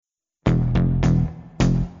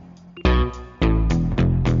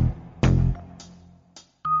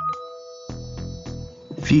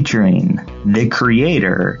featuring the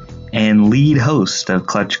creator and lead host of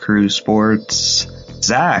Clutch Crew Sports,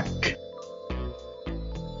 Zach.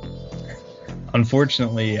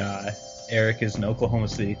 Unfortunately, Eric is an Oklahoma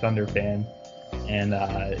City Thunder fan, and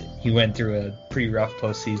he went through a pretty rough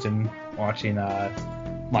postseason watching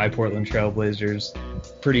my Portland Trail Blazers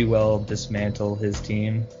pretty well dismantle his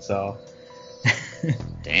team. So,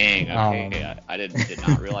 dang, okay, I did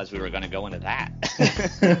not realize we were going to go into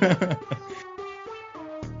that.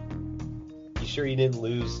 You sure you didn't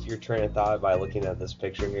lose your train of thought by looking at this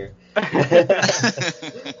picture here?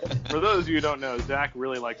 For those of you who don't know, Zach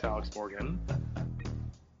really likes Alex Morgan.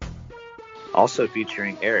 Also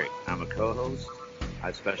featuring Eric. I'm a co-host.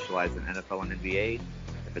 I specialize in NFL and NBA.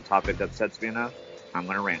 If a topic upsets me enough, I'm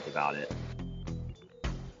going to rant about it.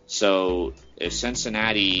 So if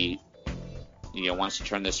Cincinnati, wants to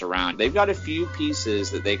turn this around, they've got a few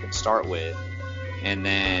pieces that they can start with, and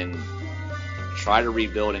then try to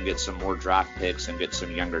rebuild and get some more draft picks and get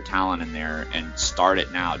some younger talent in there and start it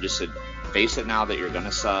now. Just to face it now that you're going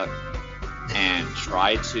to suck and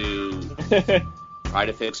try to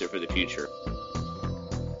fix it for the future.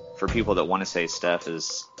 For people that want to say Steph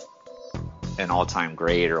is an all-time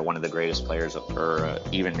great or one of the greatest players or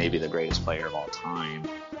even maybe the greatest player of all time,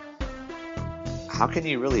 how can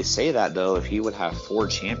you really say that, though, if he would have 4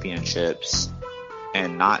 championships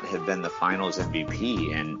and not have been the finals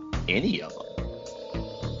MVP in any of them?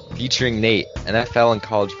 Featuring Nate, NFL and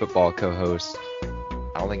college football co-host.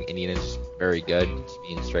 I don't think Indiana's very good, just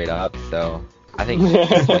being straight up, so I think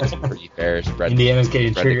it's pretty fair. Indiana's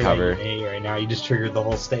getting triggered cover right now. You just triggered the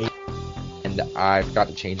whole state. And I forgot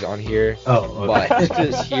to change it on here. Oh, okay. But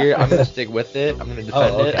just here, I'm going to stick with it. I'm going to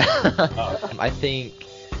defend it.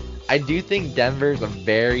 I do think Denver's a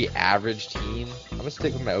very average team. I'm going to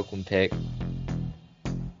stick with my Oakland pick.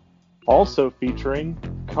 Also featuring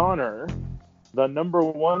Connor, the number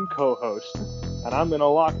 1 co-host. And I'm going to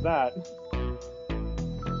lock that.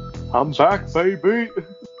 I'm back, baby.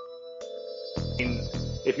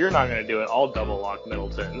 If you're not going to do it, I'll double lock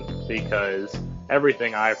Middleton, because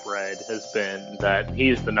everything I've read has been that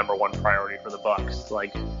he's the number 1 priority for the Bucks.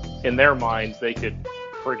 Like, in their minds, they could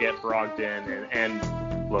forget Brogdon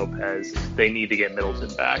and Lopez. They need to get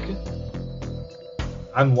Middleton back.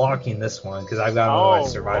 I'm locking this one because I've got my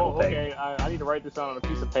survival pick. Okay. I need to write this down on a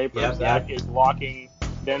piece of paper. Yep, Zach is locking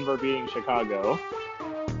Denver beating Chicago.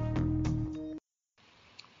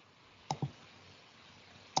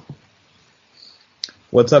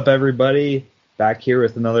 What's up, everybody? Back here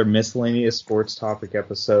with another miscellaneous sports topic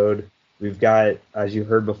episode. We've got, as you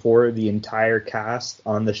heard before, the entire cast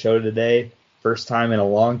on the show today. First time in a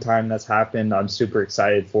long time that's happened. I'm super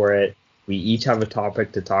excited for it. We each have a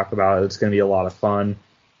topic to talk about. It's going to be a lot of fun.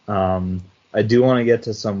 I do want to get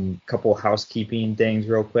to some couple housekeeping things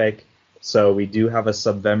real quick. So we do have a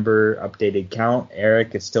Subvember updated count.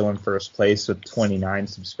 Eric is still in first place with 29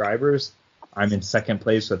 subscribers. I'm in second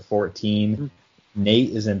place with 14.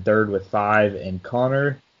 Nate is in third with 5, and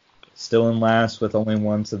Connor still in last with only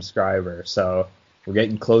 1 subscriber. So we're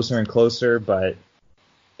getting closer and closer, but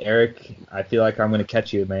Eric, I feel like I'm going to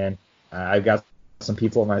catch you, man. I've got some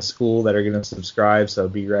people at my school that are going to subscribe, so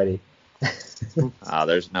be ready. Oh,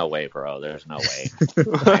 there's no way, bro. There's no way.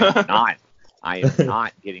 I am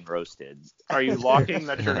not getting roasted. Are you locking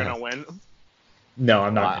that you're going to win? No,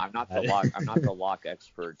 I'm not. I'm not the lock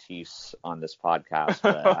expertise on this podcast.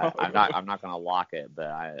 But I'm not going to lock it.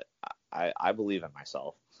 But I believe in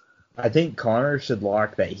myself. I think Connor should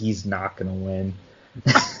lock that he's not going to win.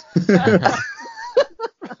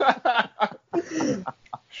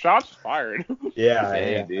 Shots fired. Yeah,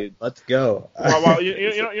 hey, dude. Let's go. Well,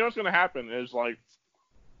 you know what's going to happen is, like,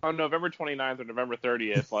 on November 29th or November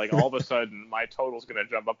 30th, like, all of a sudden, my total's going to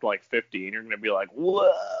jump up to, like, 50, and you're going to be like,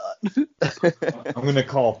 what? I'm going to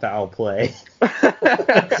call foul play. There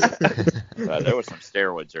was some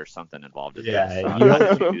steroids or something involved in Yeah, this. you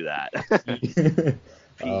don't do that.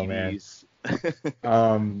 Oh, man.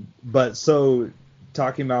 But so,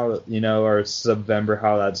 talking about, our Subvember,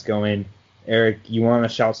 how that's going, Eric, you want to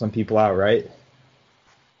shout some people out, right?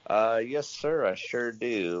 Yes, sir, I sure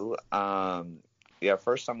do.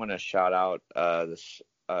 First I'm going to shout out this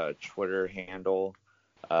Twitter handle.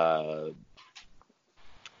 So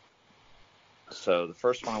the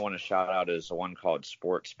first one I want to shout out is the one called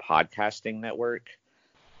Sports Podcasting Network.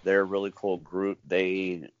 They're a really cool group.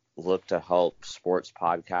 They look to help sports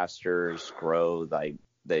podcasters grow. They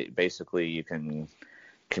basically, you can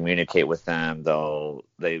communicate with them.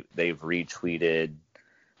 They've retweeted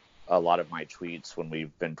a lot of my tweets when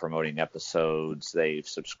we've been promoting episodes. They've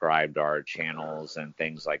subscribed to our channels and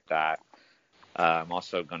things like that. I'm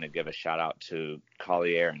also going to give a shout out to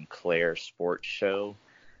Collier and Claire Sports Show.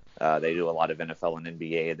 They do a lot of NFL and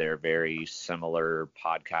NBA. They're very similar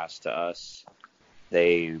podcasts to us.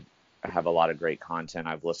 They have a lot of great content.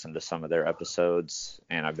 I've listened to some of their episodes,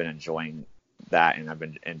 and I've been enjoying that, and I've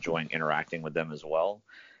been enjoying interacting with them as well.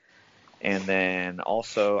 And then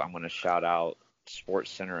also, I'm going to shout out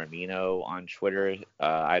SportsCenter Amino on Twitter.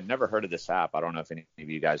 I'd never heard of this app. I don't know if any of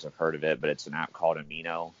you guys have heard of it, but it's an app called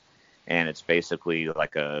Amino, and it's basically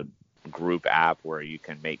like a group app where you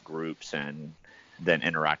can make groups and then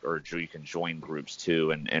interact, or you can join groups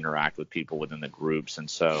too and interact with people within the groups. And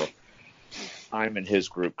so I'm in his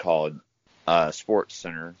group called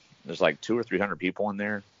SportsCenter. There's like 200 or 300 people in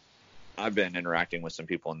there. I've been interacting with some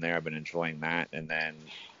people in there. I've been enjoying that. And then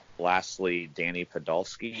lastly, Danny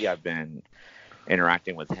Podolsky. I've been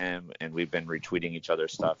interacting with him, and we've been retweeting each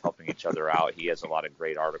other's stuff, helping each other out. He has a lot of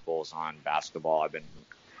great articles on basketball.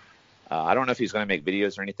 I don't know if he's going to make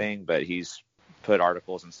videos or anything, but he's put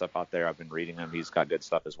articles and stuff out there. I've been reading them. He's got good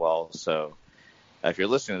stuff as well. So if you're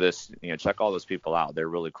listening to this, check all those people out. They're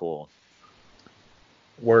really cool.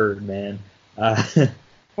 Word, man.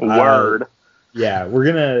 Word. Yeah,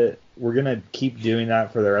 we're gonna keep doing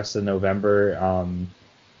that for the rest of November.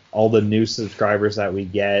 All the new subscribers that we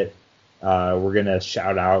get, we're gonna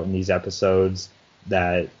shout out in these episodes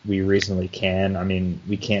that we reasonably can. I mean,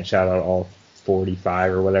 we can't shout out all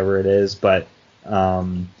 45 or whatever it is, but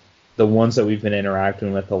the ones that we've been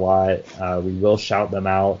interacting with a lot, we will shout them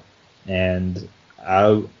out, and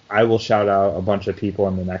I will shout out a bunch of people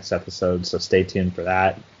in the next episode, so stay tuned for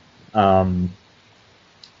that.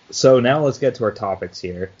 So now let's get to our topics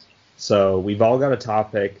here. So we've all got a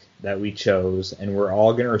topic that we chose, and we're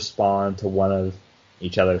all going to respond to one of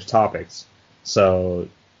each other's topics. So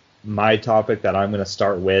my topic that I'm going to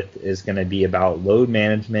start with is going to be about load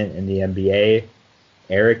management in the NBA.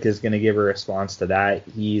 Eric is going to give a response to that.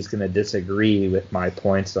 He's going to disagree with my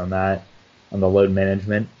points on that, on the load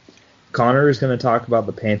management. Connor is going to talk about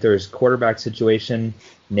the Panthers quarterback situation.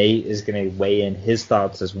 Nate is going to weigh in his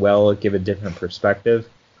thoughts as well, give a different perspective.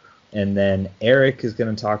 And then Eric is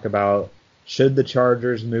going to talk about should the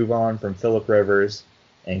Chargers move on from Phillip Rivers,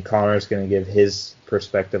 and Connor is going to give his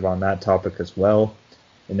perspective on that topic as well.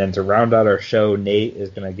 And then to round out our show, Nate is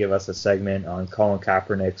going to give us a segment on Colin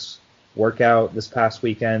Kaepernick's workout this past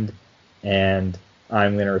weekend, and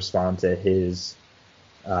I'm going to respond to his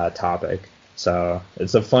topic. So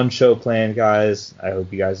it's a fun show planned, guys. I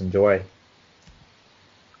hope you guys enjoy.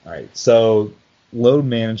 All right, so load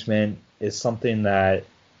management is something that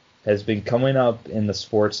has been coming up in the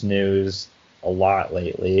sports news a lot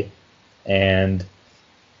lately, and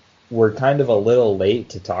we're kind of a little late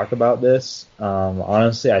to talk about this.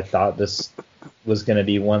 Honestly, I thought this was going to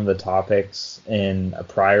be one of the topics in a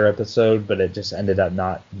prior episode, but it just ended up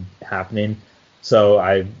not happening. So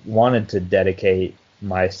I wanted to dedicate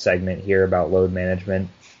my segment here about load management.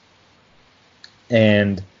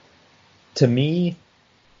 And to me,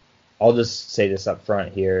 I'll just say this up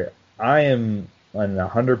front here. I am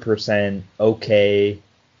 100% okay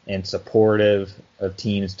and supportive of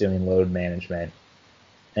teams doing load management.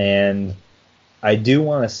 And I do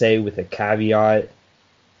want to say with a caveat,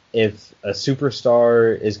 if a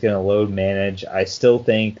superstar is going to load manage, I still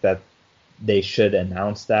think that they should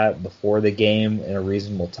announce that before the game in a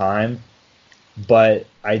reasonable time. But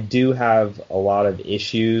I do have a lot of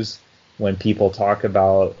issues when fans talk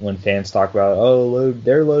about,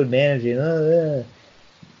 they're load managing.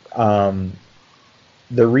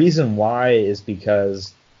 The reason why is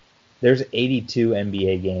because there's 82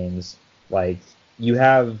 NBA games. Like, you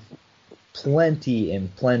have plenty.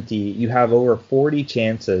 You have over 40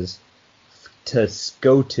 chances to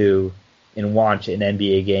go to and watch an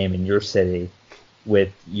NBA game in your city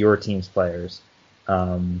with your team's players.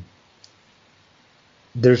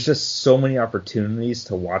 There's just so many opportunities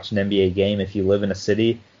to watch an NBA game if you live in a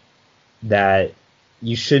city that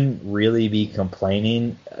you shouldn't really be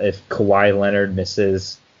complaining if Kawhi Leonard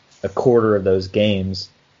misses a quarter of those games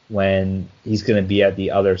when he's going to be at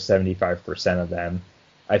the other 75% of them.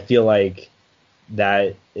 I feel like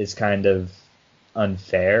that is kind of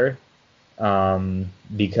unfair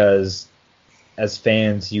because as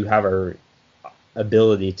fans, you have our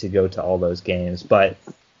ability to go to all those games. But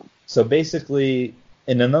so basically,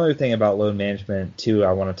 and another thing about load management, too,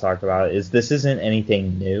 I want to talk about is this isn't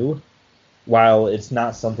anything new. While it's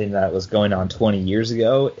not something that was going on 20 years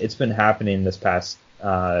ago, it's been happening these past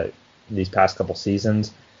couple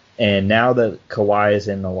seasons. And now that Kawhi is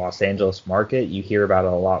in the Los Angeles market, you hear about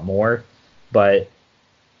it a lot more. But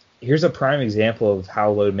here's a prime example of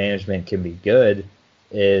how load management can be good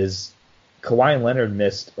is Kawhi Leonard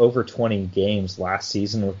missed over 20 games last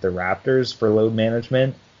season with the Raptors for load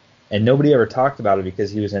management. And nobody ever talked about it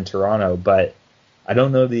because he was in Toronto. But I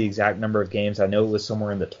don't know the exact number of games. I know it was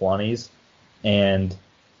somewhere in the 20s. And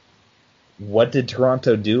what did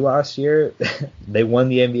Toronto do last year? They won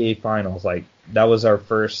the NBA Finals. Like, that was our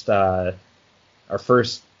first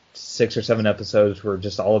 6 or 7 episodes were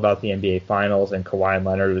just all about the NBA Finals, and Kawhi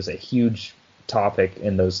Leonard was a huge topic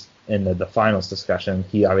in the finals discussion.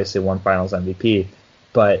 He obviously won Finals MVP,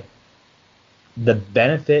 but the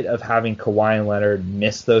benefit of having Kawhi and Leonard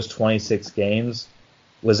miss those 26 games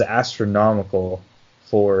was astronomical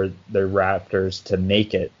for the Raptors to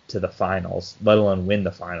make it to the finals, let alone win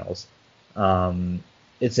the finals.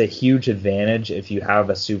 It's a huge advantage if you have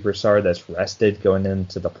a superstar that's rested going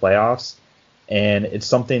into the playoffs. And it's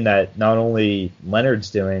something that not only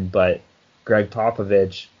Leonard's doing, but Greg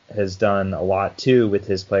Popovich has done a lot too with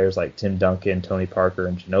his players like Tim Duncan, Tony Parker,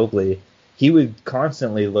 and Ginobili. He would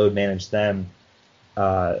constantly load manage them.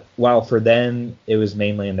 While for them, it was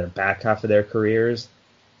mainly in their back half of their careers,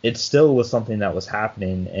 it still was something that was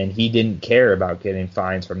happening, and he didn't care about getting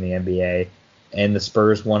fines from the NBA. And the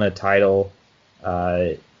Spurs won a title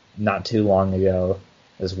not too long ago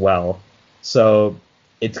as well. So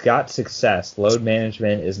it's got success. Load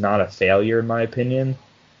management is not a failure, in my opinion.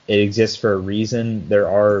 It exists for a reason. There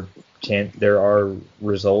are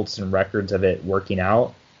results and records of it working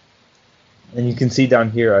out. And you can see down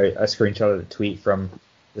here, I screenshotted a tweet from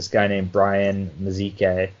this guy named Brian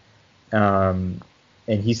Mazike.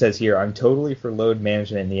 And he says here, I'm totally for load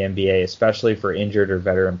management in the NBA, especially for injured or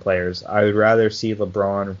veteran players. I would rather see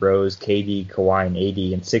LeBron, Rose, KD, Kawhi, and AD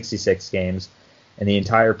in 66 games and the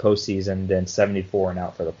entire postseason than 74 and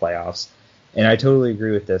out for the playoffs. And I totally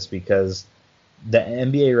agree with this because the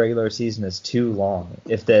NBA regular season is too long.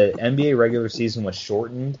 If the NBA regular season was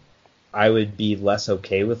shortened, I would be less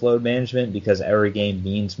okay with load management because every game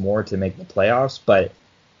means more to make the playoffs. But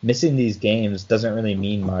missing these games doesn't really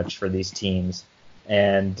mean much for these teams.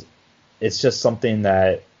 And it's just something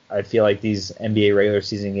that I feel like these NBA regular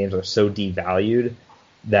season games are so devalued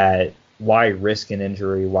that why risk an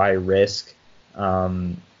injury? Why risk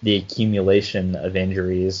the accumulation of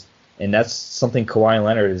injuries? And that's something Kawhi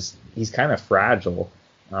Leonard he's kind of fragile.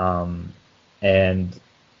 And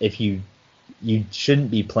if you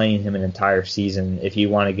shouldn't be playing him an entire season if you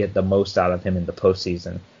want to get the most out of him in the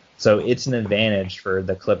postseason. So it's an advantage for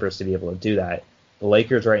the Clippers to be able to do that. The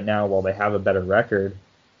Lakers right now, while they have a better record,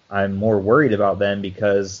 I'm more worried about them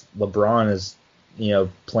because LeBron is,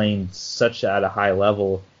 playing such at a high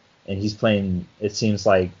level, and he's playing, it seems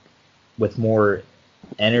like, with more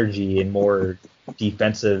energy and more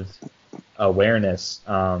defensive awareness,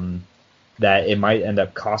 that it might end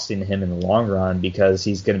up costing him in the long run because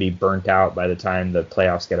he's going to be burnt out by the time the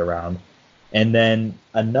playoffs get around. And then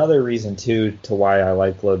another reason, too, to why I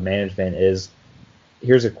like load management is,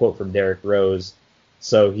 here's a quote from Derrick Rose.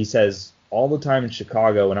 So he says, all the time in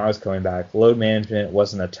Chicago when I was coming back, load management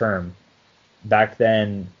wasn't a term. Back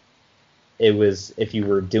then, it was, if you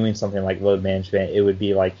were doing something like load management, it would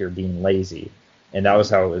be like you're being lazy. And that was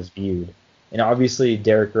how it was viewed. And obviously,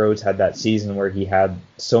 Derrick Rose had that season where he had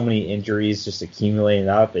so many injuries just accumulating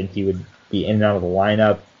up, and he would be in and out of the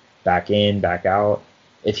lineup, back in, back out.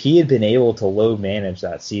 If he had been able to load manage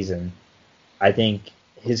that season, I think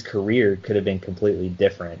his career could have been completely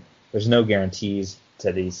different. There's no guarantees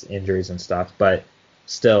to these injuries and stuff, but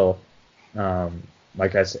still,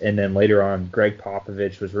 like I said, and then later on, Greg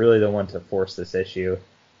Popovich was really the one to force this issue.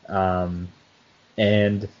 And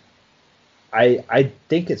I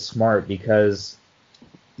think it's smart because,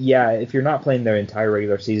 yeah, if you're not playing their entire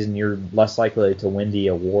regular season, you're less likely to win the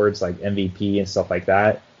awards like MVP and stuff like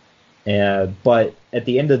that. But at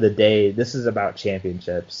the end of the day, this is about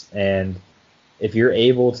championships. And if you're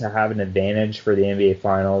able to have an advantage for the NBA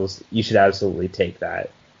Finals, you should absolutely take that.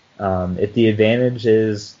 If the advantage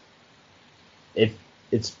is, if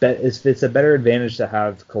it's a better advantage to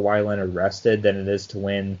have Kawhi Leonard rested than it is to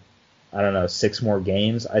win, 6 more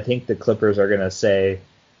games, I think the Clippers are going to say,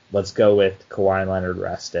 let's go with Kawhi Leonard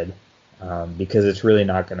rested, because it's really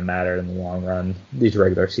not going to matter in the long run, these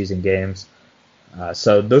regular season games.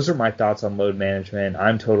 So those are my thoughts on load management.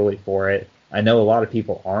 I'm totally for it. I know a lot of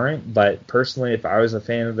people aren't, but personally, if I was a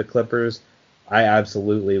fan of the Clippers, I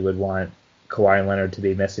absolutely would want Kawhi Leonard to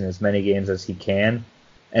be missing as many games as he can.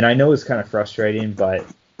 And I know it's kind of frustrating, but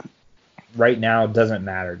right now it doesn't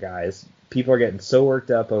matter, guys. People are getting so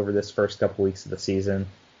worked up over this first couple weeks of the season.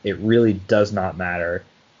 It really does not matter.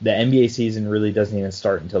 The NBA season really doesn't even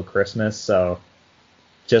start until Christmas, so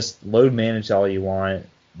just load manage all you want.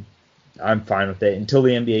 I'm fine with it. Until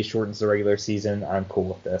the NBA shortens the regular season, I'm cool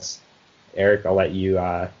with this. Eric, I'll let you.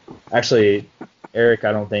 Actually, Eric,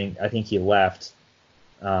 I think he left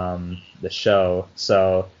the show.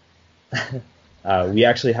 So We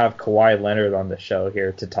actually have Kawhi Leonard on the show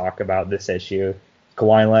here to talk about this issue.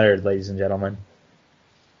 Kawhi Leonard, ladies and gentlemen.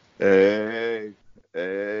 Hey.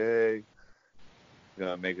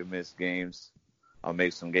 Gonna make him miss games. I'll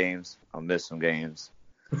make some games. I'll miss some games.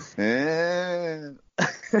 I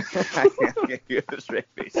can't get a straight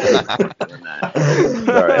face. Sorry.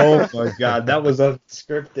 Oh my God, that was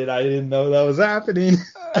unscripted. I didn't know that was happening.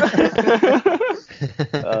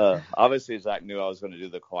 Obviously, Zach knew I was going to do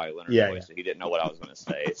the Kawhi Leonard voice, so he didn't know what I was going to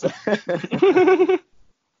say. So.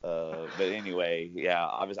 But anyway, yeah,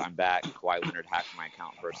 obviously I'm back. Kawhi Leonard hacked my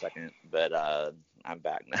account for a second, but I'm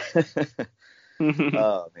back now.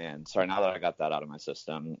 Oh man, sorry. Now that I got that out of my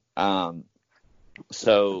system,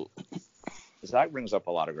 so Zach brings up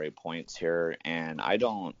a lot of great points here, and I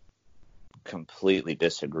don't completely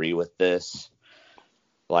disagree with this.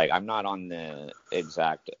 Like, I'm not on the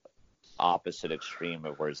exact opposite extreme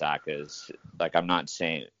of where Zach is. Like, I'm not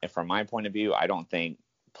saying, from my point of view, I don't think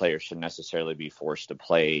players should necessarily be forced to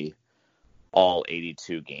play all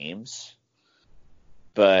 82 games.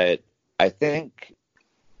 But I think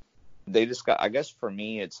they just got, I guess for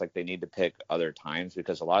me, it's like they need to pick other times,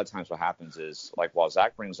 because a lot of times what happens is, like, while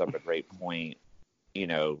Zach brings up a great point, you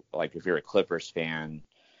know, like if you're a Clippers fan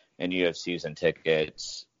and you have season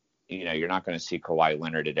tickets, you know, you're not going to see Kawhi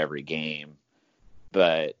Leonard at every game,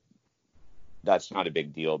 but that's not a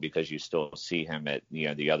big deal because you still see him at, you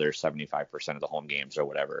know, the other 75% of the home games or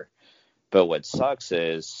whatever. But what sucks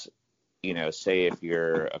is, you know, say if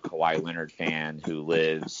you're a Kawhi Leonard fan who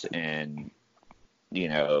lives in, you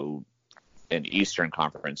know, an Eastern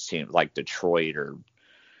Conference team like Detroit or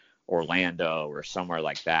Orlando or somewhere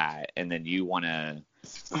like that, and then you want to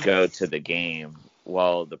go to the game.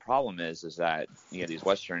 Well, the problem is that, you know, these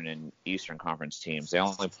Western and Eastern Conference teams, they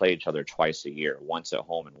only play each other twice a year, once at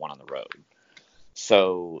home and one on the road.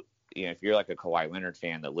 So, you know, if you're like a Kawhi Leonard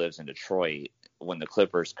fan that lives in Detroit, when the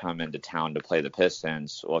Clippers come into town to play the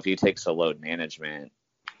Pistons, well, if he takes a load management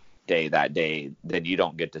day that day, then you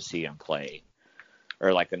don't get to see him play.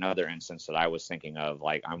 Or like another instance that I was thinking of,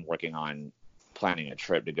 like I'm working on planning a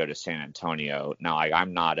trip to go to San Antonio. Now,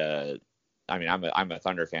 I'm a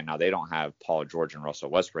Thunder fan now. They don't have Paul George and Russell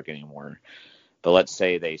Westbrook anymore. But let's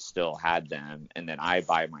say they still had them, and then I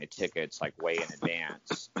buy my tickets like way in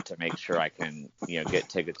advance to make sure I can, you know, get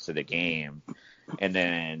tickets to the game. And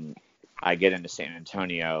then I get into San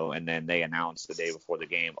Antonio, and then they announce the day before the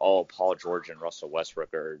game, oh, Paul George and Russell Westbrook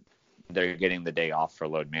they're getting the day off for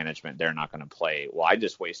load management. They're not going to play. Well, I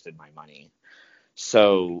just wasted my money.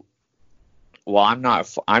 So, well,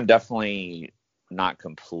 I'm definitely not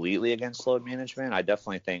completely against load management. I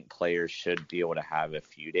definitely think players should be able to have a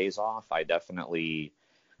few days off. I definitely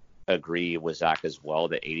agree with Zach as well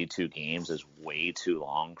that 82 games is way too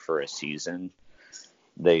long for a season.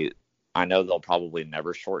 I know they'll probably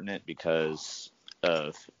never shorten it because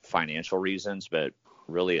of financial reasons, but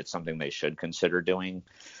really it's something they should consider doing.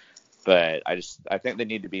 But I think they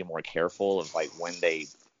need to be more careful of like when they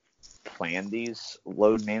plan these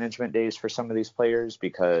load management days for some of these players,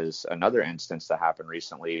 because another instance that happened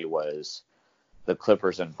recently was the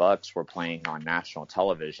Clippers and Bucks were playing on national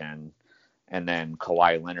television, and then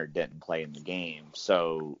Kawhi Leonard didn't play in the game.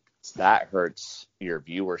 So that hurts your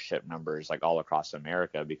viewership numbers like all across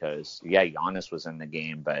America, because yeah, Giannis was in the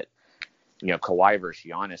game, but you know, Kawhi versus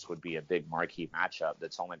Giannis would be a big marquee matchup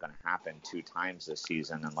that's only going to happen 2 times this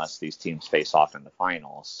season unless these teams face off in the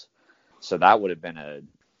finals. So that would have been a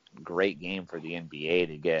great game for the NBA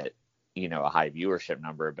to get, you know, a high viewership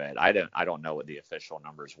number, but I don't know what the official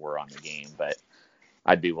numbers were on the game, but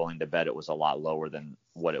I'd be willing to bet it was a lot lower than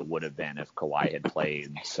what it would have been if Kawhi had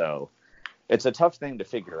played. So it's a tough thing to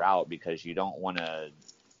figure out, because you don't want to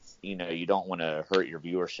hurt your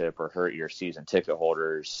viewership or hurt your season ticket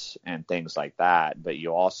holders and things like that, but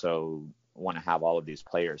you also want to have all of these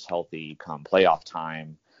players healthy come playoff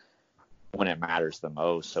time when it matters the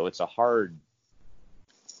most. So it's a hard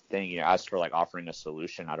thing, you know, as for like offering a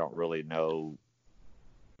solution, I don't really know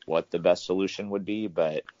what the best solution would be,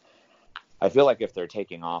 but I feel like if they're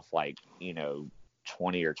taking off like, you know,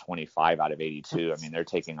 20 or 25 out of 82, I mean, they're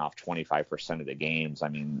taking off 25% of the games. I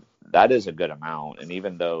mean, that is a good amount. And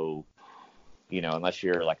even though, you know, unless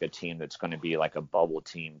you're like a team that's going to be like a bubble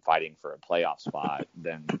team fighting for a playoff spot,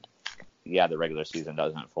 then yeah, the regular season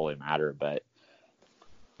doesn't fully matter. But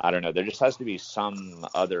I don't know, there just has to be some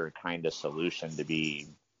other kind of solution to be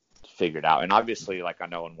figured out. And obviously, like I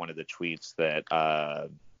know in one of the tweets that,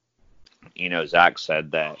 you know, Zach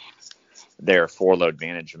said that they're for load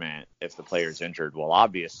management if the player's injured. Well,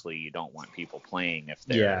 obviously you don't want people playing if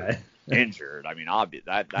they're injured. I mean,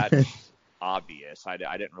 that's obvious. I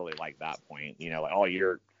didn't really like that point. You know, like, oh,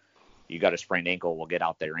 you're you got a sprained ankle, we'll get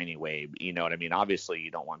out there anyway. You know what I mean? Obviously,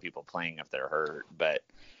 you don't want people playing if they're hurt, but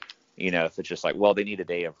if it's just like, well, they need a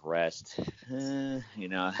day of rest, you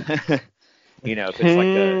know, if it's like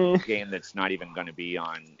a game that's not even going to be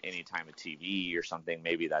on any time of TV or something,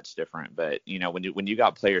 maybe that's different. But when you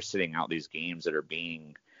got players sitting out these games that are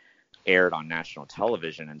being aired on national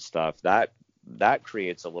television and stuff, that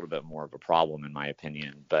creates a little bit more of a problem, in my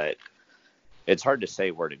opinion. But it's hard to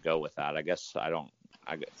say where to go with that. I guess I don't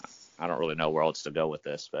really know where else to go with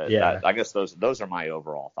this, but I guess those are my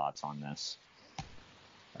overall thoughts on this.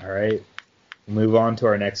 All right, move on to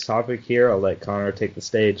our next topic here. I'll let Connor take the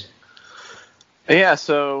stage. Yeah,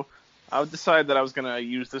 so I decided that I was going to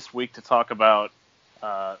use this week to talk about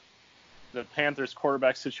the Panthers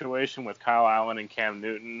quarterback situation with Kyle Allen and Cam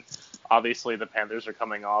Newton. Obviously, the Panthers are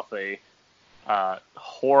coming off a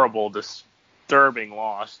horrible, disturbing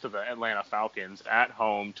loss to the Atlanta Falcons at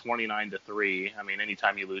home, 29-3. I mean,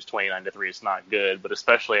 anytime you lose 29-3, it's not good, but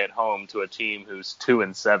especially at home to a team who's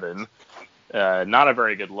 2-7, not a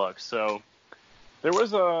very good look. So there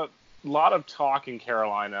was a lot of talk in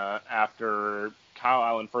Carolina after Kyle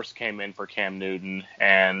Allen first came in for Cam Newton,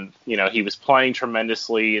 and he was playing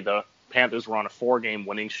tremendously. The Panthers were on a 4-game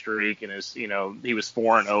winning streak, and he was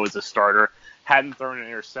 4-0 as a starter, hadn't thrown an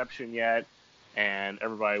interception yet, and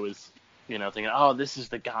everybody was thinking, oh, this is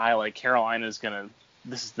the guy. Like,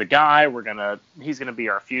 this is the guy. He's gonna be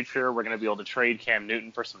our future. We're gonna be able to trade Cam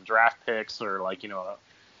Newton for some draft picks, or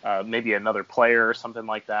maybe another player or something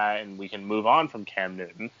like that, and we can move on from Cam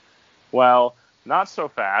Newton. Well, not so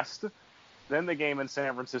fast. Then the game in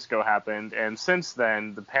San Francisco happened, and since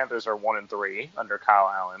then, the Panthers are 1-3 under Kyle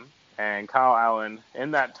Allen. And Kyle Allen,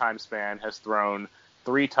 in that time span, has thrown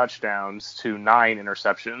 3 touchdowns to 9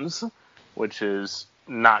 interceptions, which is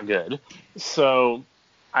not good. So,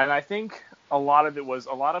 and I think a lot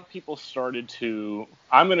of people started to,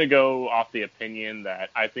 I'm going to go off the opinion that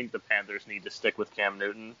I think the Panthers need to stick with Cam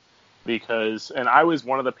Newton because, and I was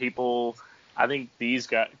one of the people, I think these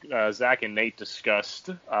guys, Zach and Nate discussed,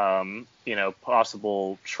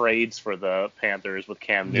 possible trades for the Panthers with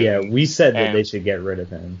Cam Newton. Yeah, we said that they should get rid of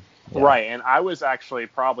him. Yeah. Right, and I was actually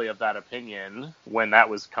probably of that opinion when that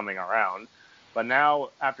was coming around. But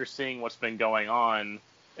now, after seeing what's been going on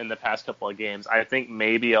in the past couple of games, I think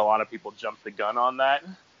maybe a lot of people jumped the gun on that.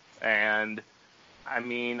 And, I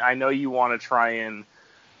mean, I know you want to try and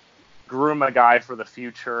groom a guy for the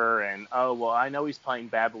future, and, oh, well, I know he's playing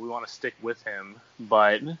bad, but we want to stick with him.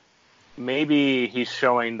 But maybe he's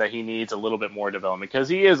showing that he needs a little bit more development, because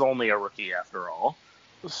he is only a rookie after all.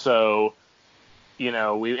 So,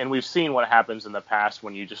 we've seen what happens in the past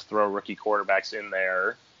when you just throw rookie quarterbacks in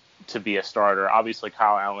there to be a starter. Obviously,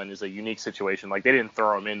 Kyle Allen is a unique situation. Like, they didn't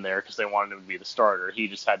throw him in there because they wanted him to be the starter. He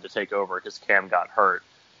just had to take over because Cam got hurt.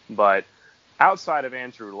 But outside of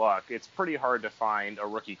Andrew Luck, it's pretty hard to find a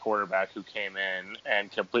rookie quarterback who came in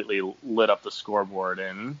and completely lit up the scoreboard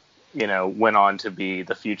and, went on to be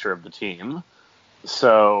the future of the team.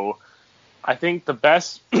 So I think the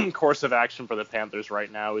best course of action for the Panthers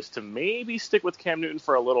right now is to maybe stick with Cam Newton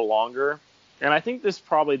for a little longer. And I think this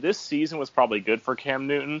season was probably good for Cam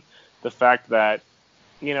Newton. The fact that,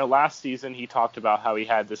 last season he talked about how he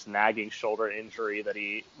had this nagging shoulder injury that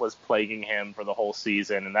he was plaguing him for the whole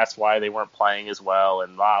season, and that's why they weren't playing as well,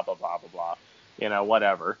 and blah, blah, blah, blah, blah,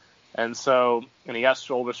 whatever. And so, and he got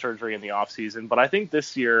shoulder surgery in the offseason. But I think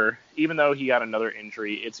this year, even though he got another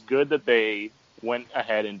injury, it's good that they went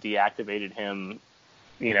ahead and deactivated him,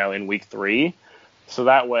 in week 3. So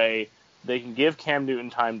that way they can give Cam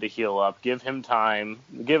Newton time to heal up, give him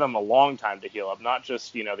a long time to heal up, not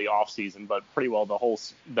just, the off season, but pretty well the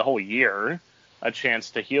whole year, a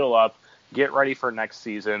chance to heal up, get ready for next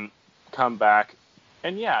season, come back.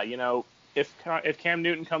 And yeah, if Cam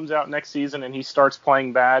Newton comes out next season and he starts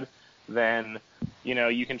playing bad, then,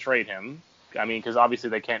 you can trade him. I mean, because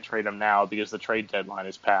obviously they can't trade him now because the trade deadline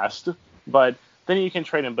is passed, but then you can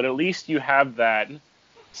trade him. But at least you have that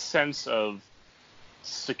sense of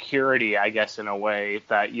security, I guess, in a way,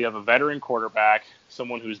 that you have a veteran quarterback,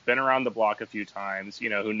 someone who's been around the block a few times,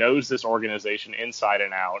 who knows this organization inside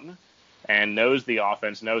and out and knows the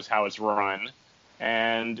offense, knows how it's run,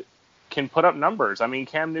 and can put up numbers. I mean,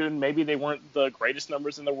 Cam Newton, maybe they weren't the greatest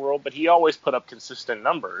numbers in the world, but he always put up consistent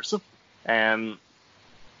numbers. And,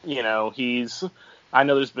 I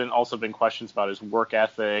know there's also been questions about his work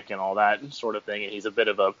ethic and all that sort of thing, and he's a bit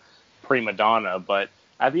of a prima donna, but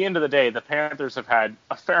at the end of the day, the Panthers have had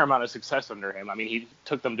a fair amount of success under him. I mean, he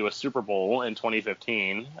took them to a Super Bowl in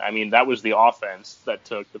 2015. I mean, that was the offense that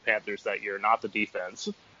took the Panthers that year, not the defense.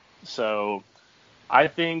 So I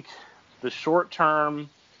think the short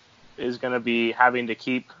term is going to be having to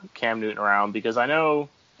keep Cam Newton around, because I know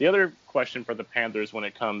the other question for the Panthers when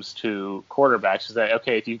it comes to quarterbacks is that,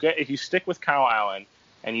 okay, if you stick with Kyle Allen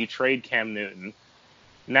and you trade Cam Newton,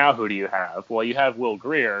 now who do you have? Well, you have Will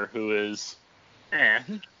Grier, who is, I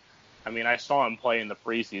mean, I saw him play in the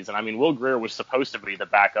preseason. I mean, Will Grier was supposed to be the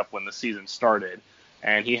backup when the season started,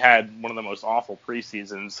 and he had one of the most awful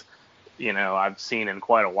preseasons, I've seen in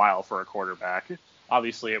quite a while for a quarterback.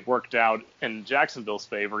 Obviously, it worked out in Jacksonville's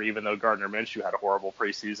favor, even though Gardner Minshew had a horrible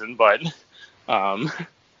preseason. But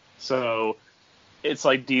so it's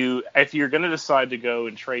like, if you're going to decide to go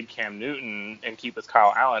and trade Cam Newton and keep with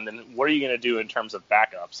Kyle Allen, then what are you going to do in terms of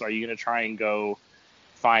backups? Are you going to try and go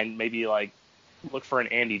find look for an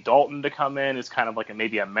Andy Dalton to come in as kind of like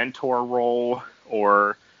maybe a mentor role,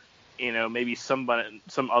 or maybe some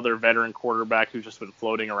other veteran quarterback who's just been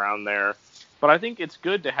floating around there? But I think it's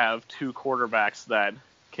good to have two quarterbacks that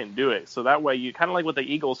can do it. So that way you kind of like what the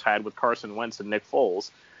Eagles had with Carson Wentz and Nick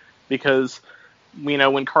Foles, because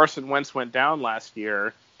when Carson Wentz went down last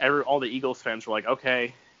year, all the Eagles fans were like,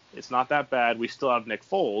 okay, it's not that bad. We still have Nick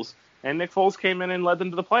Foles. And Nick Foles came in and led them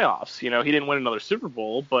to the playoffs. He didn't win another Super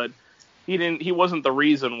Bowl, but he wasn't the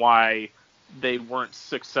reason why they weren't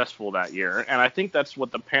successful that year. And I think that's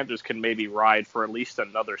what the Panthers can maybe ride for at least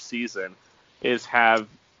another season, is have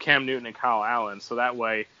Cam Newton and Kyle Allen. So that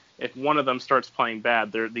way, if one of them starts playing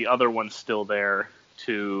bad, the other one's still there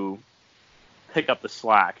to pick up the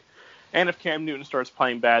slack. And if Cam Newton starts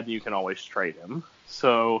playing bad, then you can always trade him.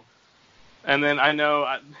 So, and then I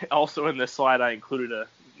know also in this slide I included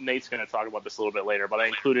Nate's going to talk about this a little bit later, but I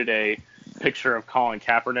included a picture of Colin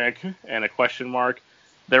Kaepernick and a question mark.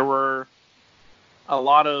 There was a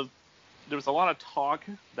lot of talk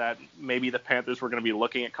that maybe the Panthers were going to be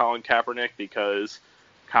looking at Colin Kaepernick because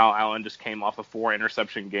Kyle Allen just came off a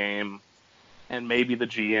 4-interception game, and maybe the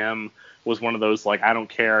GM was one of those, like, I don't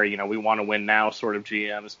care, we want to win now sort of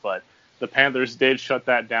GMs, but the Panthers did shut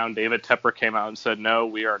that down. David Tepper came out and said, no,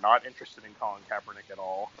 we are not interested in Colin Kaepernick at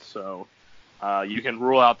all. So you can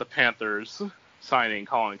rule out the Panthers signing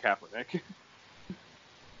Colin Kaepernick.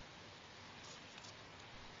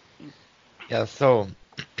 Yeah, so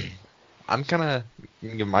I'm kind of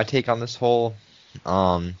going to give my take on this whole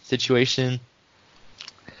situation.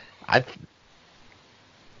 I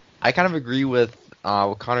kind of agree with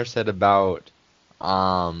what Connor said about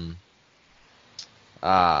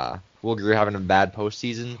Will Grier having a bad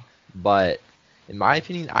postseason, but in my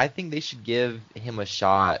opinion, I think they should give him a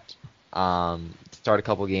shot to start a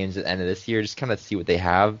couple games at the end of this year, just kind of see what they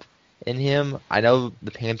have in him. I know the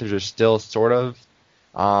Panthers are still sort of,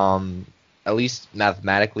 at least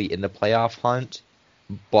mathematically, in the playoff hunt,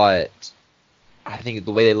 but I think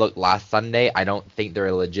the way they looked last Sunday, I don't think they're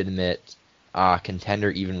a legitimate contender,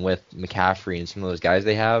 even with McCaffrey and some of those guys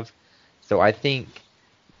they have. So I think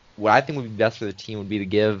what I think would be best for the team would be to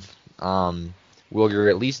give Will Grier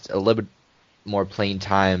at least a little bit more playing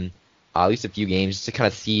time, at least a few games, just to kind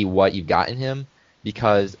of see what you've got in him.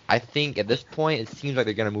 Because I think at this point, it seems like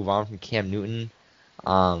they're going to move on from Cam Newton.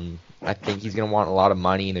 I think he's going to want a lot of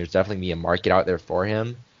money, and there's definitely going to be a market out there for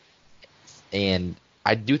him. And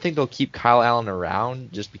I do think they'll keep Kyle Allen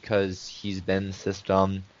around just because he's been in the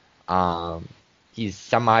system. He's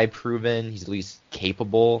semi-proven. He's at least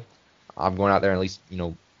capable of going out there and at least,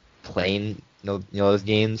 playing, those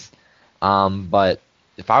games. But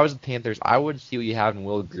if I was the Panthers, I would see what you have in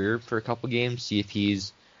Will Grier for a couple games, see if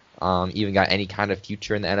he's even got any kind of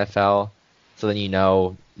future in the NFL. So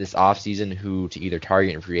then this offseason who to either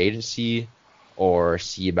target in free agency or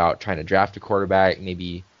see about trying to draft a quarterback,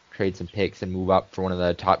 maybe trade some picks and move up for one of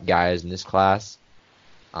the top guys in this class.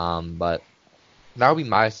 But that would be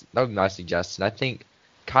my suggestion. I think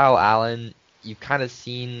Kyle Allen, you've kind of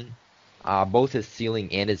seen both his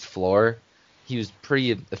ceiling and his floor. He was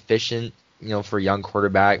pretty efficient, for a young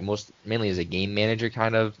quarterback, mainly as a game manager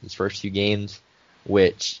kind of his first few games,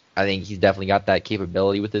 which I think he's definitely got that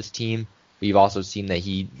capability with his team. But you've also seen that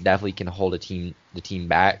he definitely can hold the team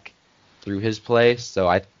back through his play. So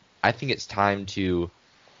I think it's time to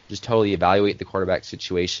just totally evaluate the quarterback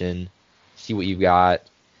situation, see what you've got,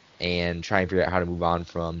 and try and figure out how to move on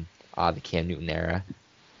from the Cam Newton era.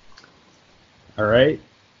 All right.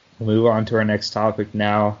 We'll move on to our next topic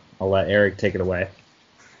now. I'll let Eric take it away.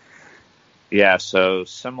 Yeah, so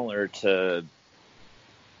similar to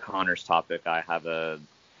Connor's topic, I have a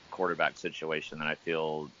quarterback situation that I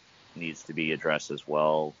feel needs to be addressed as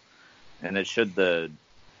well. And it should the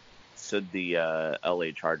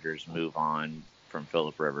LA Chargers move on from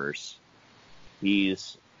Phillip Rivers.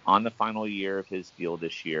 He's on the final year of his deal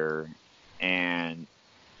this year, and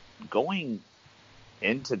going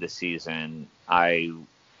into the season, I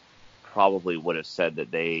probably would have said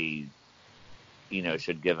that they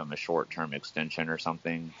should give him a short-term extension or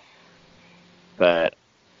something. But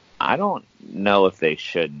I don't know if they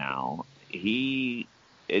should now. It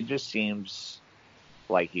just seems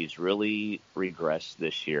like he's really regressed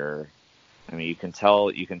this year. I mean, you can tell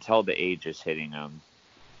the age is hitting him.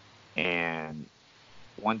 And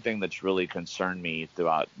one thing that's really concerned me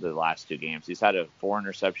throughout the last 2 games, he's had a 4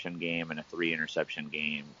 interception game and a 3 interception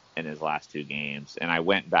game in his last 2 games. And I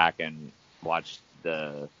went back and watched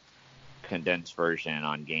the condensed version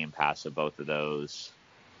on Game Pass of both of those.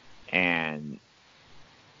 And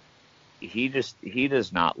he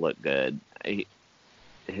does not look good.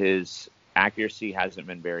 His accuracy hasn't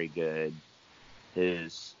been very good.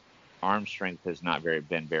 His arm strength has not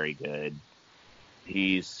been very good.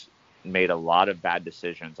 He's made a lot of bad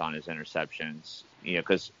decisions on his interceptions.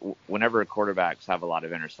 Because whenever quarterbacks have a lot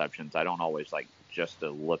of interceptions, I don't always like just to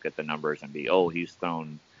look at the numbers and be, oh, he's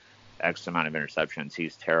thrown X amount of interceptions,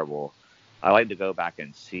 he's terrible. I like to go back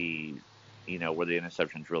and see, were the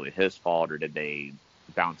interceptions really his fault, or did they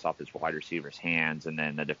bounce off his wide receiver's hands and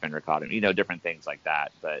then the defender caught him? Different things like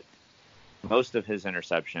that. But most of his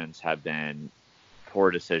interceptions have been poor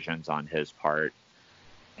decisions on his part.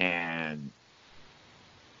 And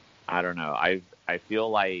I don't know. I feel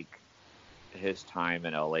like his time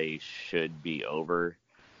in LA should be over.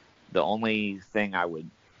 The only thing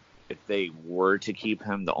if they were to keep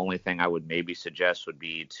him, the only thing I would maybe suggest would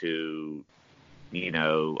be to,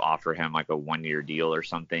 offer him like a 1-year deal or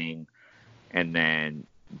something, and then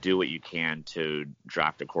do what you can to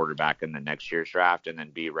draft a quarterback in the next year's draft, and then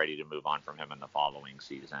be ready to move on from him in the following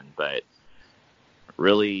season. But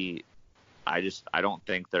really, I don't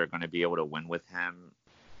think they're going to be able to win with him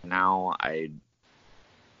now. I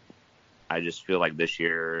just feel like this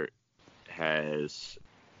year has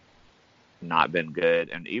not been good.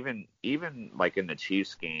 And even like in the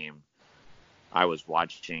Chiefs game, I was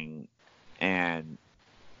watching, and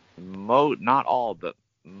not all, but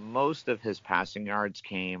most of his passing yards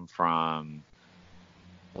came from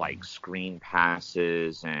like screen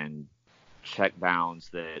passes and check downs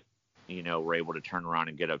that, were able to turn around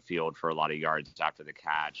and get upfield for a lot of yards after the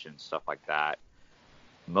catch and stuff like that.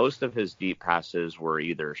 Most of his deep passes were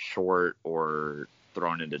either short or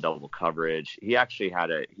thrown into double coverage. He actually had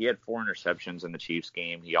 4 interceptions in the Chiefs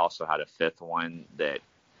game. He also had a 5th one that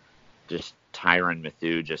just Tyrann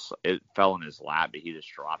Mathieu it fell in his lap, but he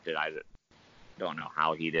just dropped it. I don't know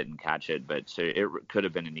how he didn't catch it, but so it could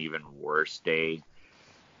have been an even worse day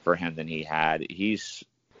for him than he had. He's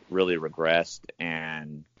really regressed,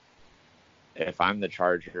 and if I'm the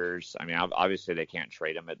Chargers, I mean, obviously they can't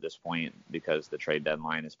trade him at this point because the trade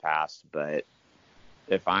deadline is passed. But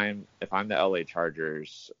if I'm the LA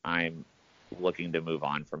Chargers, I'm looking to move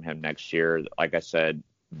on from him next year. Like I said,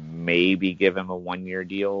 maybe give him a 1-year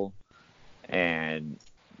deal and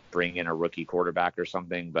bring in a rookie quarterback or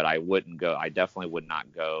something. But I definitely would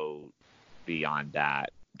not go beyond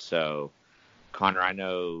that. So, Connor, I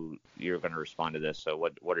know you're going to respond to this. So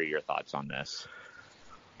what are your thoughts on this?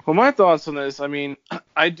 Well, my thoughts on this, I mean,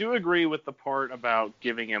 I do agree with the part about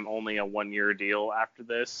giving him only a 1-year deal after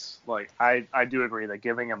this. Like, I do agree that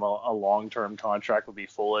giving him a long-term contract would be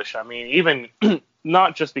foolish. I mean, even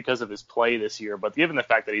not just because of his play this year, but given the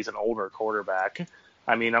fact that he's an older quarterback.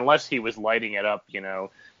 I mean, unless he was lighting it up, kind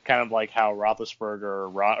of like how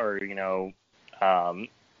Roethlisberger or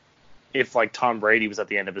if like Tom Brady was at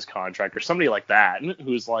the end of his contract or somebody like that,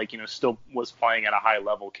 who's like, still was playing at a high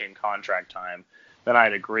level came contract time, then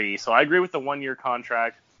I'd agree. So I agree with the 1-year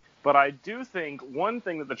contract, but I do think one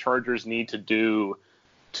thing that the Chargers need to do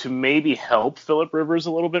to maybe help Phillip Rivers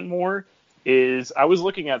a little bit more is I was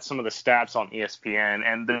looking at some of the stats on ESPN,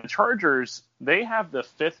 and the Chargers, they have the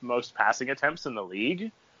 5th most passing attempts in the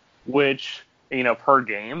league, which, per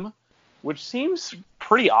game, which seems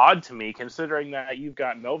pretty odd to me considering that you've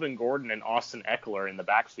got Melvin Gordon and Austin Eckler in the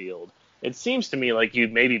backfield. It seems to me like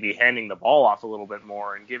you'd maybe be handing the ball off a little bit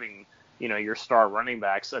more and giving your star running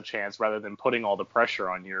backs a chance rather than putting all the pressure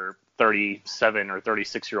on your 37 or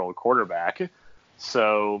 36-year-old quarterback.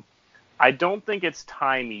 So I don't think it's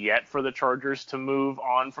time yet for the Chargers to move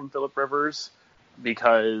on from Phillip Rivers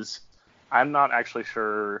because I'm not actually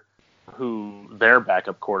sure who their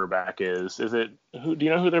backup quarterback is. Do you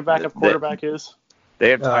know who their backup quarterback is?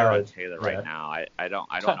 They have Tyrod Taylor right now. I don't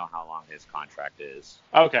know how long his contract is.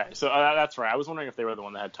 Okay, so that's right. I was wondering if they were the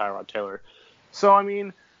one that had Tyrod Taylor. So, I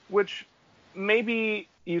mean, which maybe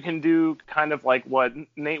you can do kind of like what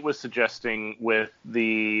Nate was suggesting with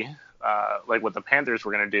the like what the Panthers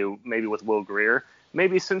were going to do, maybe with Will Grier.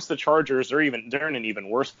 Maybe since the Chargers they're in an even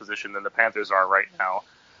worse position than the Panthers are right now,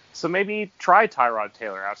 So maybe try Tyrod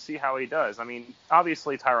Taylor out, see how he does. I mean,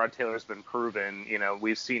 obviously Tyrod Taylor's been proven,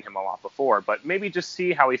 we've seen him a lot before, but maybe just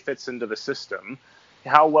see how he fits into the system.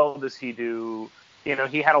 How well does he do?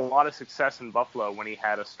 He had a lot of success in Buffalo when he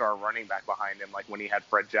had a star running back behind him, like when he had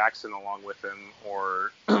Fred Jackson along with him,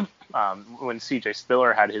 or when CJ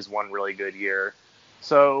Spiller had his one really good year.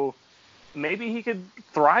 So maybe he could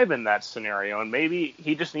thrive in that scenario, and maybe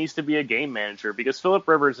he just needs to be a game manager, because Phillip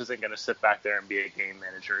Rivers isn't going to sit back there and be a game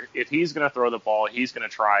manager. If he's going to throw the ball, he's going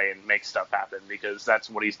to try and make stuff happen, because that's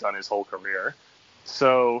what he's done his whole career.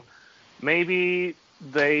 So maybe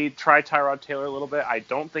they try Tyrod Taylor a little bit. I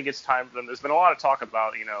don't think it's time for them. There's been a lot of talk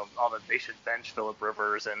about, all that they should bench Phillip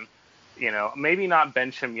Rivers, and, maybe not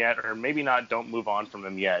bench him yet, or maybe don't move on from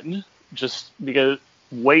him yet. Just because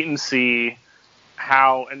wait and see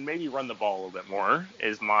how, and maybe run the ball a little bit more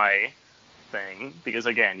is my thing. Because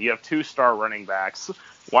again, you have 2 star running backs.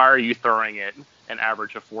 Why are you throwing it an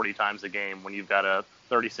average of 40 times a game when you've got a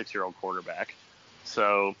 36-year-old quarterback?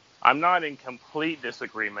 So I'm not in complete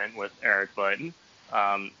disagreement with Eric, but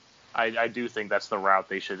I do think that's the route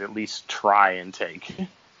they should at least try and take.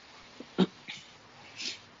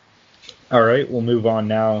 All right, we'll move on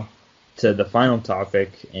now to the final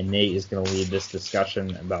topic, and Nate is going to lead this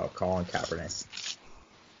discussion about Colin Kaepernick.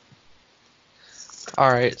 All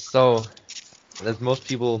right, so as most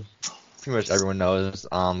people, pretty much everyone knows,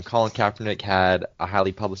 Colin Kaepernick had a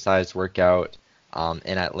highly publicized workout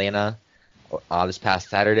in Atlanta this past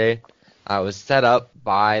Saturday. It was set up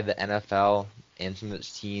by the NFL and some of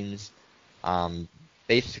its teams.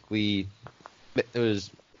 Basically, it was,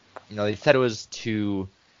 they said it was to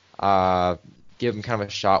give him kind of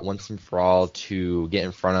a shot once and for all to get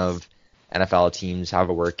in front of NFL teams, have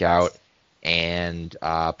a workout, and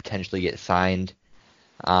potentially get signed.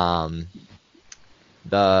 It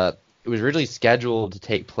was originally scheduled to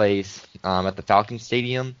take place at the Falcons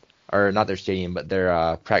Stadium, or not their stadium, but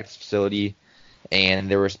their practice facility, and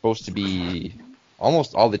there were supposed to be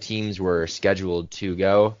almost all the teams were scheduled to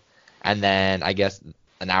go, and then I guess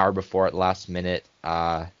an hour before at the last minute,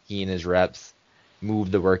 he and his reps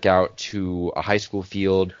moved the workout to a high school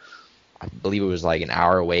field. I believe it was like an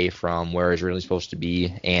hour away from where it was really supposed to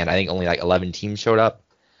be, and I think only like 11 teams showed up.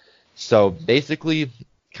 So basically,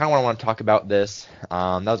 kind of what I want to talk about this, that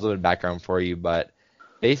was a little bit of background for you, but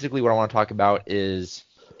basically what I want to talk about is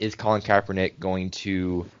Colin Kaepernick going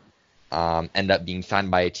to end up being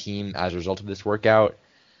signed by a team as a result of this workout,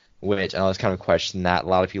 which I know is kind of a question that a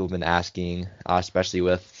lot of people have been asking, especially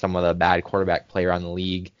with some of the bad quarterback play around the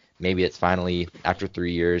league. Maybe it's finally, after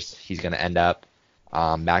 3 years, he's going to end up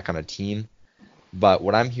back on a team. But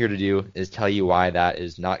what I'm here to do is tell you why that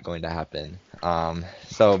is not going to happen.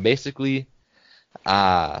 So basically,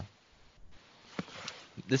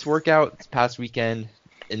 this workout this past weekend,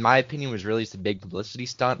 in my opinion, was really just a big publicity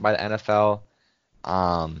stunt by the NFL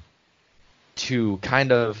to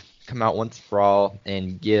kind of come out once for all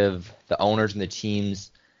and give the owners and the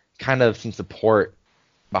teams kind of some support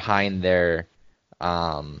behind their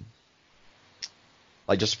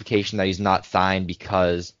justification that he's not signed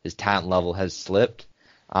because his talent level has slipped.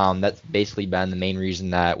 That's basically been the main reason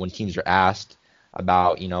that when teams are asked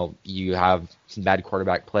about, you have some bad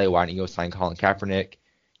quarterback play, why don't you go sign Colin Kaepernick?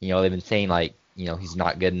 They've been saying he's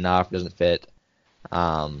not good enough, doesn't fit,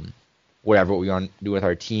 whatever what we want to do with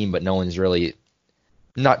our team, but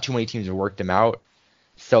not too many teams have worked him out.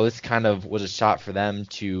 So this kind of was a shot for them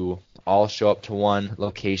to all show up to one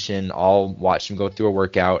location, all watch him go through a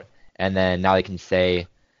workout, and then now they can say,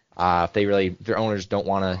 if their owners don't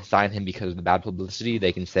want to sign him because of the bad publicity,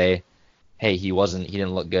 they can say, hey, he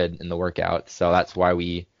didn't look good in the workout. So that's why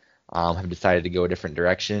we have decided to go a different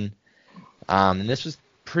direction. And this was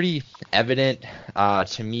pretty evident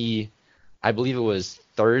to me. I believe it was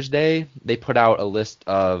Thursday. They put out a list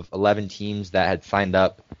of 11 teams that had signed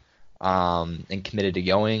up and committed to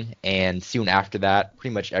going. And soon after that,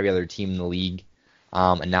 pretty much every other team in the league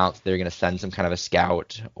announced they're going to send some kind of a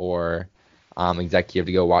scout or executive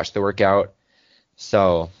to go watch the workout.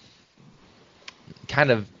 So kind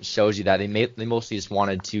of shows you that they mostly just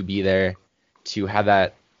wanted to be there to have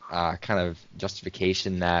that kind of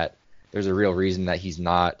justification that there's a real reason that he's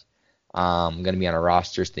not going to be on a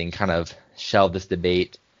roster, so they can kind of shelve this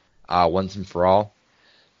debate once and for all.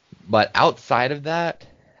 But outside of that,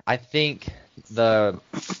 I think the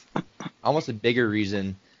almost a bigger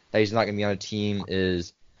reason that he's not going to be on a team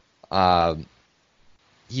is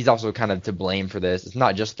he's also kind of to blame for this. It's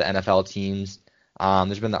not just the NFL teams.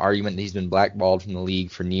 There's been the argument that he's been blackballed from the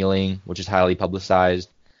league for kneeling, which is highly publicized.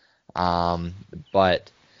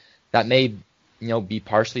 But that may, be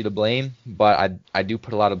partially to blame, but I do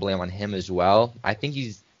put a lot of blame on him as well. I think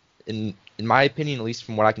he's in in my opinion, at least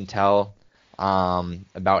from what I can tell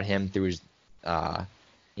about him through his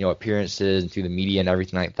appearances and through the media and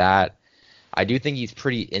everything like that, I do think he's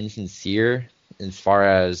pretty insincere as far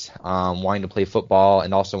as wanting to play football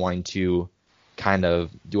and also wanting to kind of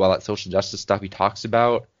do all that social justice stuff he talks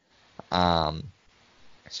about.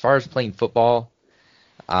 As far as playing football,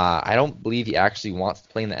 I don't believe he actually wants to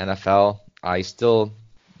play in the NFL. He's still,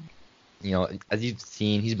 as you've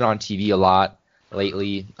seen, he's been on TV a lot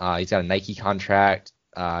lately. He's got a Nike contract.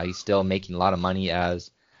 He's still making a lot of money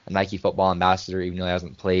as a Nike football ambassador, even though he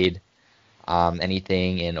hasn't played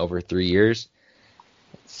anything in over 3 years.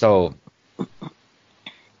 So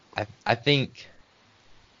I think,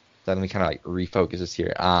 let me kind of like refocus this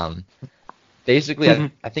here. Basically,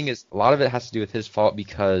 I think a lot of it has to do with his fault,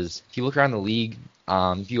 because if you look around the league,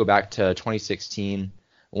 if you go back to 2016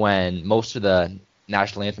 when most of the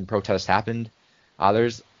national anthem protests happened,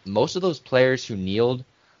 there's most of those players who kneeled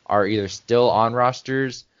are either still on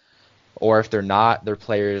rosters, or if they're not, they're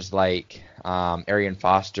players like Arian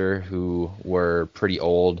Foster, who were pretty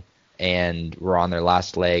old and were on their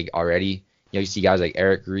last leg already. You see guys like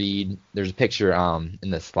Eric Reed. There's a picture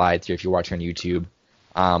in the slides here if you're watching on YouTube.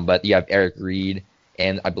 But you have Eric Reed,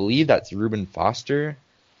 and I believe that's Reuben Foster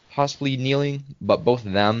possibly kneeling, but both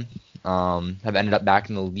of them have ended up back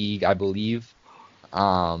in the league, I believe.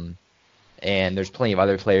 And there's plenty of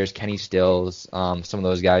other players, Kenny Stills, some of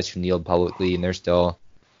those guys who kneeled publicly, and they're still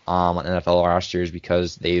on NFL rosters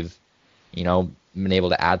because they've, been able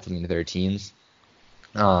to add something to their teams.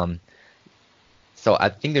 So I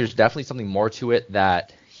think there's definitely something more to it,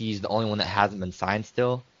 that he's the only one that hasn't been signed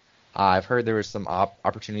still. I've heard there was some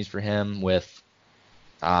opportunities for him with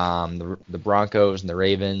the Broncos and the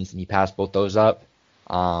Ravens, and he passed both those up.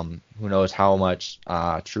 Who knows how much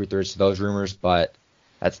truth there is to those rumors, but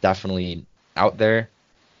that's definitely out there.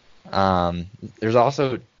 There's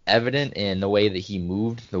also evident in the way that he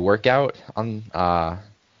moved the workout on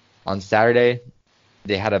Saturday.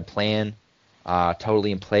 They had a plan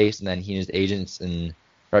totally in place, and then he and his agents and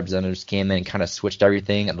representatives came in and kind of switched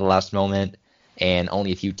everything at the last moment, and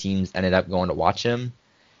only a few teams ended up going to watch him.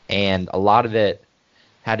 And a lot of it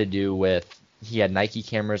had to do with, he had Nike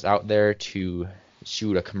cameras out there to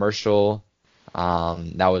shoot a commercial.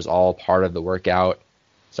 That was all part of the workout.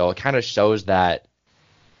 So it kind of shows that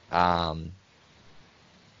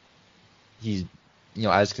he's,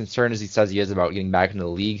 as concerned as he says he is about getting back into the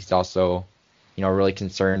league, he's also, really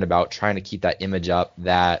concerned about trying to keep that image up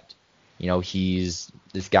that, he's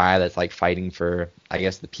this guy that's like fighting for, I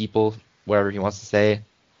guess, the people, whatever he wants to say.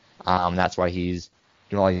 That's why he's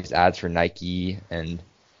doing all these ads for Nike and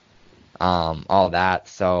all that.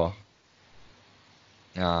 So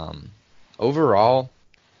overall,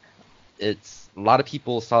 it's a lot of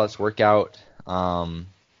people saw this workout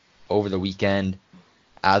over the weekend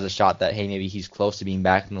as a shot that, hey, maybe he's close to being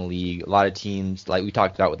back in the league. A lot of teams, like we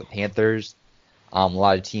talked about with the Panthers, a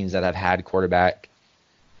lot of teams that have had quarterback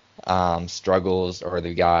struggles, or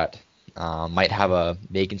they've got might have a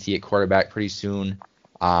vacancy at quarterback pretty soon.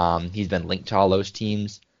 He's been linked to all those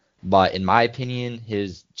teams. But in my opinion,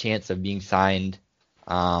 his chance of being signed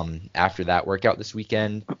after that workout this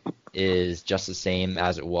weekend is just the same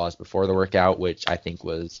as it was before the workout, which I think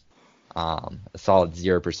was a solid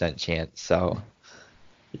 0% chance. So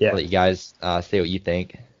yeah, I'll let you guys say what you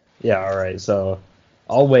think. Yeah, all right. So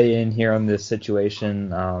I'll weigh in here on this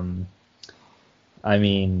situation. I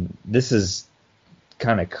mean, this is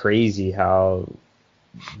kind of crazy how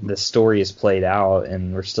the story is played out,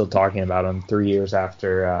 and we're still talking about him 3 years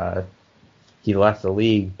after he left the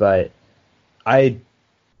league. But I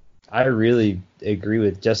really agree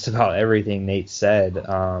with just about everything Nate said.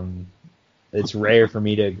 It's rare for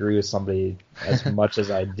me to agree with somebody as much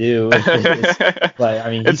as I do. But I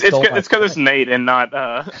mean, it's because it's Nate and not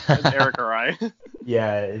Eric or I.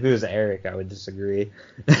 Yeah, if it was Eric, I would disagree.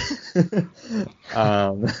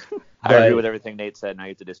 I agree with everything Nate said, and I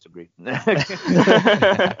get to disagree.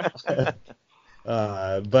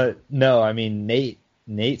 But no, I mean,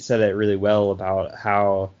 Nate said it really well about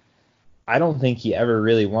how I don't think he ever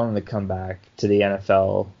really wanted to come back to the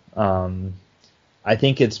NFL. I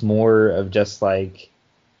think it's more of just like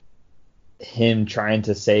him trying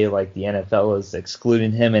to say like the NFL is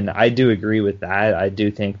excluding him, and I do agree with that. I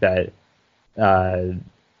do think that the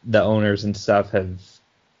owners and stuff have,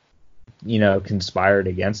 conspired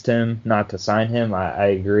against him not to sign him. I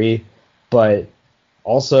agree, but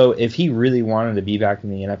also if he really wanted to be back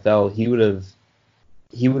in the NFL, he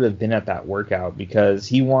would have been at that workout, because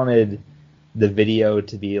he wanted the video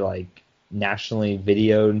to be like nationally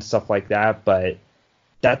videoed and stuff like that. But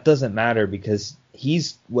that doesn't matter, because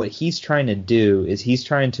what he's trying to do is he's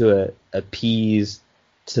trying to appease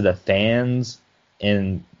to the fans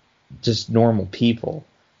and just normal people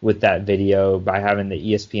with that video by having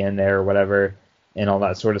the ESPN there or whatever and all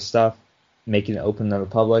that sort of stuff, making it open to the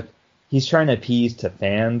public. He's trying to appease to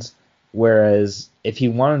fans, whereas if he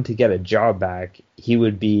wanted to get a job back, he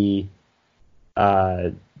would be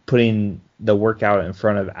putting the workout in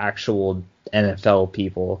front of actual NFL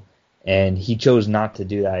people, and he chose not to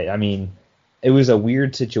do that. I mean, it was a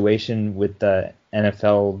weird situation with the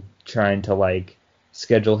NFL trying to like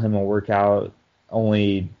schedule him a workout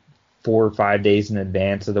only 4 or 5 days in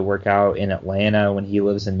advance of the workout in Atlanta when he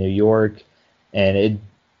lives in New York. And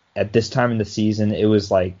at this time in the season, it was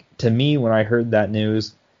like, to me, when I heard that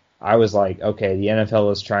news, I was like, okay, the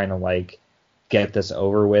NFL is trying to like get this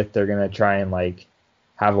over with. They're going to try and like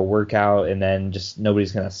have a workout, and then just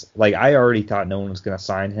nobody's going to, like, I already thought no one was going to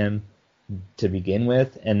sign him to begin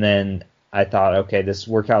with. And then I thought, okay, this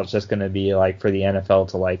workout's just going to be like for the NFL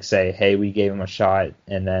to like say, hey, we gave him a shot,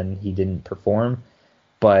 and then he didn't perform.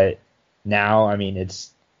 But now, I mean,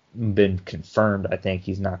 it's been confirmed. I think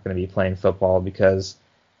he's not going to be playing football because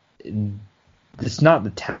it's not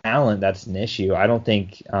the talent that's an issue. I don't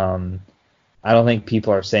think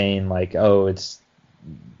people are saying like, oh, it's,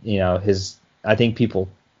 you know, I think people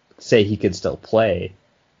say he could still play,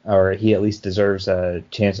 or he at least deserves a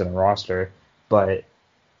chance in the roster. But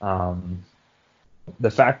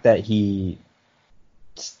the fact that he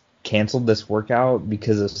canceled this workout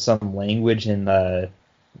because of some language in the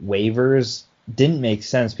waivers didn't make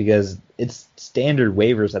sense, because it's standard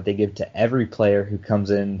waivers that they give to every player who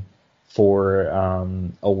comes in for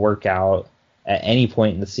a workout at any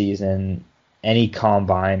point in the season, any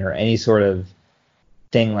combine or any sort of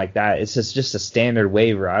thing like that. It's just a standard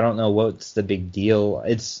waiver. I don't know what's the big deal.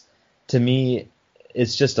 To me,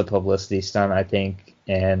 it's just a publicity stunt, I think,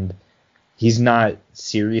 and he's not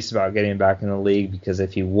serious about getting back in the league, because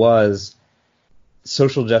if he was,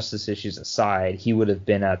 social justice issues aside, he would have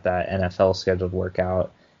been at that NFL scheduled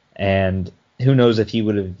workout, and who knows if he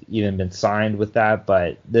would have even been signed with that,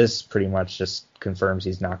 but this pretty much just confirms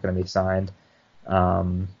he's not going to be signed.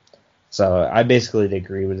 So I basically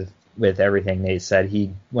agree with everything Nate said.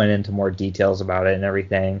 He went into more details about it and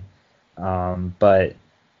everything. But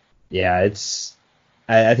yeah,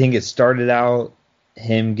 I think it started out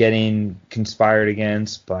him getting conspired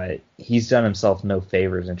against, but he's done himself no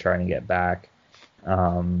favors in trying to get back.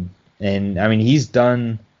 And I mean, he's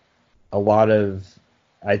done a lot of,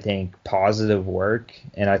 I think, positive work,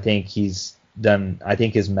 and I think his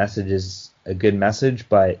message is a good message,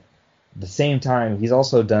 but at the same time, he's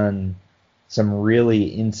also done some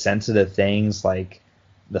really insensitive things, like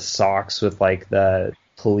the socks with like the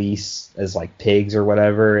police as like pigs or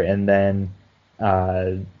whatever, and then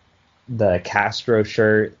the Castro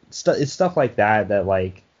shirt. It's stuff like that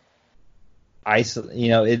like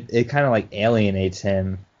it kind of like alienates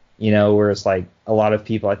him, whereas like a lot of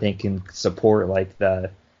people I think can support like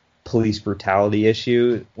the police brutality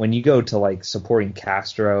issue. When you go to like supporting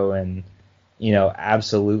Castro and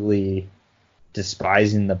absolutely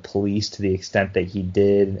despising the police to the extent that he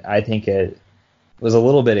did, I think it was a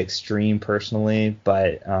little bit extreme personally,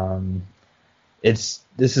 but this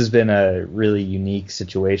has been a really unique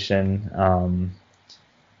situation,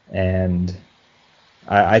 and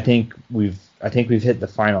I think we've hit the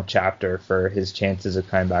final chapter for his chances of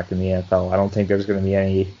coming back in the NFL. I don't think there's going to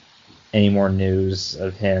be any more news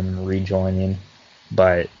of him rejoining,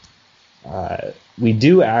 but we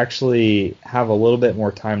do actually have a little bit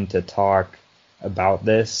more time to talk about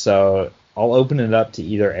this, so I'll open it up to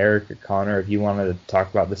either Eric or Connor if you wanted to talk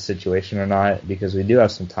about this situation or not, because we do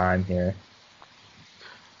have some time here.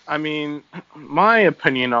 I mean, my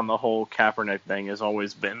opinion on the whole Kaepernick thing has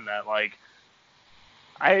always been that, like,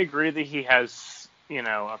 I agree that he has,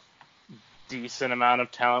 a decent amount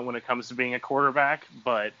of talent when it comes to being a quarterback,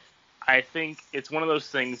 but I think it's one of those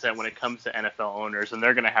things that when it comes to NFL owners, and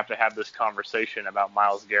they're going to have this conversation about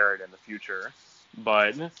Myles Garrett in the future,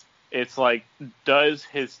 but it's like, does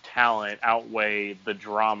his talent outweigh the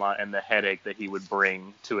drama and the headache that he would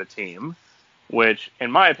bring to a team? Which, in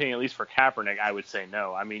my opinion, at least for Kaepernick, I would say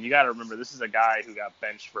no. I mean, you got to remember, this is a guy who got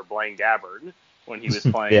benched for Blaine Gabbert when he was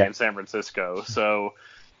playing in San Francisco. So,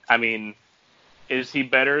 I mean, is he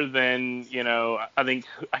better than, I can't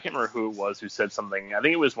remember who it was who said something. I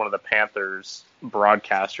think it was one of the Panthers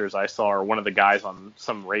broadcasters I saw, or one of the guys on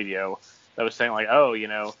some radio that was saying, like,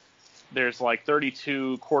 there's like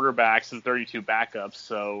 32 quarterbacks and 32 backups,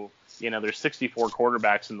 so there's 64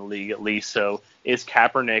 quarterbacks in the league at least. So is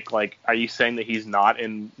Kaepernick, like, are you saying that he's not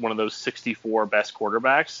in one of those 64 best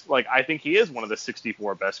quarterbacks? Like, I think he is one of the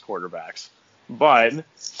 64 best quarterbacks. But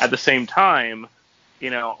at the same time,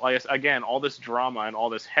 like again, all this drama and all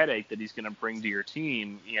this headache that he's going to bring to your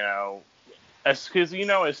team, because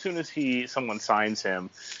as soon as someone signs him,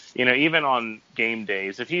 even on game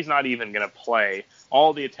days, if he's not even going to play,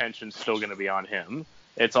 all the attention's still going to be on him.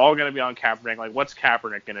 It's all going to be on Kaepernick. Like, what's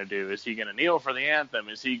Kaepernick going to do? Is he going to kneel for the anthem?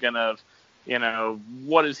 Is he going to,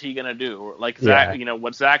 what is he going to do? Like Zach,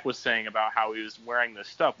 what Zach was saying about how he was wearing this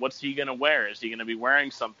stuff. What's he going to wear? Is he going to be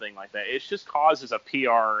wearing something like that? It just causes a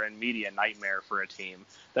PR and media nightmare for a team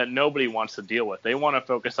that nobody wants to deal with. They want to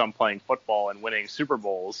focus on playing football and winning Super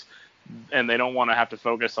Bowls, and they don't want to have to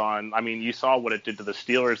focus on. I mean, you saw what it did to the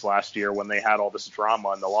Steelers last year when they had all this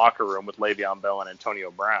drama in the locker room with Le'Veon Bell and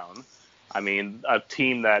Antonio Brown. I mean, a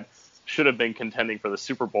team that should have been contending for the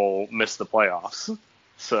Super Bowl missed the playoffs.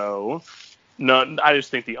 So, no, I just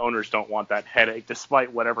think the owners don't want that headache,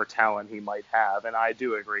 despite whatever talent he might have. And I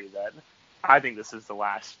do agree that I think this is the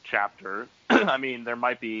last chapter. I mean, there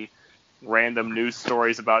might be random news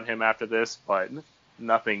stories about him after this, but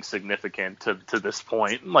nothing significant to this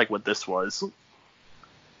point, like what this was.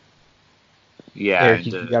 Yeah. Eric,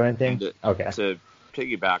 you got anything? Okay. To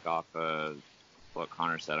piggyback off what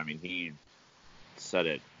Connor said, I mean, he said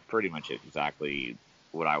it pretty much exactly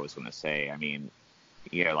what I was going to say. I mean,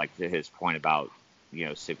 like to his point about,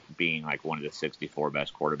 being like one of the 64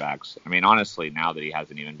 best quarterbacks. I mean, honestly, now that he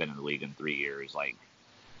hasn't even been in the league in 3 years, like,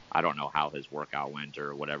 I don't know how his workout went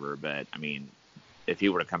or whatever, but I mean, if he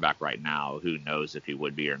were to come back right now, who knows if he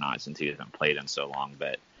would be or not, since he hasn't played in so long.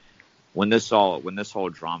 But when this whole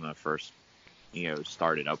drama first,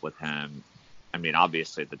 started up with him, I mean,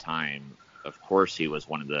 obviously at the time, of course, he was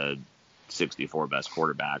one of the 64 best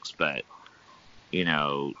quarterbacks, but,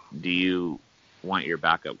 do you want your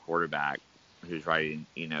backup quarterback who's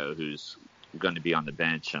who's going to be on the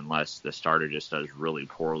bench unless the starter just does really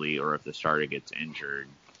poorly, or if the starter gets injured,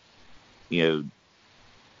 do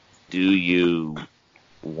you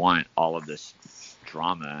want all of this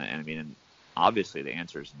drama? And I mean, obviously the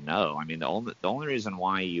answer is no. I mean, the only reason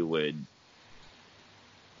why you would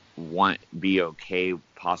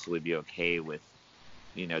possibly be okay with,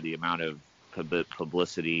 the amount of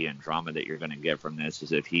publicity and drama that you're going to get from this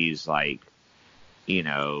is if he's like,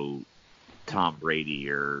 Tom Brady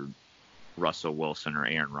or Russell Wilson or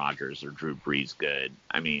Aaron Rodgers or Drew Brees good.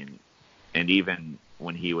 I mean, and even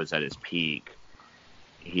when he was at his peak,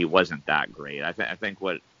 he wasn't that great. I think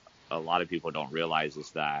what a lot of people don't realize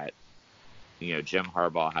is that, Jim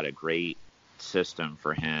Harbaugh had a great system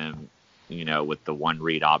for him, with the one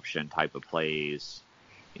read option type of plays,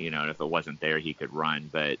 and if it wasn't there, he could run.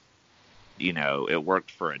 But, it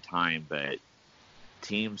worked for a time, but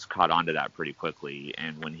teams caught on to that pretty quickly.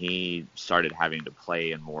 And when he started having to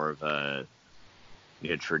play in more of a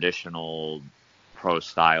traditional pro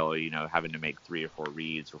style, having to make 3 or 4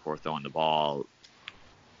 reads before throwing the ball,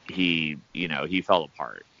 he fell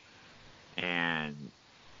apart. And,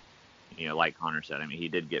 like Connor said, I mean, he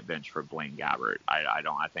did get benched for Blaine Gabbert.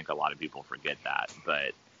 I think a lot of people forget that.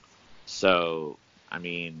 But so, I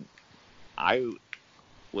mean, I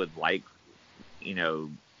would like,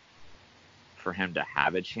 for him to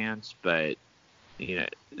have a chance, but,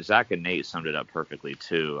 Zach and Nate summed it up perfectly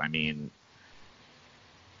too. I mean,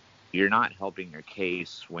 you're not helping your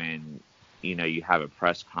case when, you have a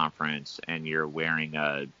press conference and you're wearing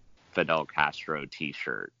a Fidel Castro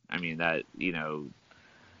t-shirt. I mean, that,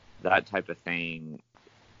 that type of thing,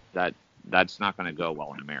 that's not going to go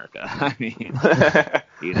well in America. I mean,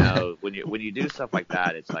 when you do stuff like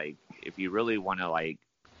that, it's like, if you really want to like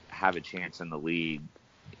have a chance in the league,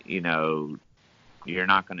 you're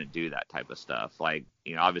not going to do that type of stuff. Like,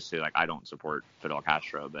 obviously, like, I don't support Fidel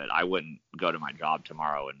Castro, but I wouldn't go to my job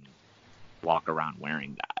tomorrow and walk around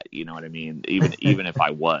wearing that. You know what I mean? Even if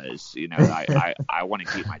I was, I want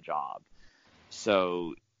to keep my job.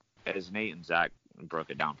 So as Nate and Zach broke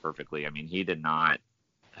it down perfectly, I mean, he did not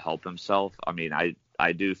help himself. I mean,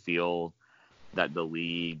 I do feel that the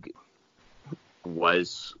league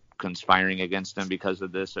was conspiring against him because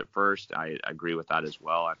of this at first. I agree with that as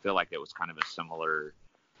well. I feel like it was kind of a similar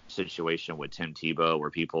situation with Tim Tebow,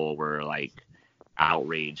 where people were like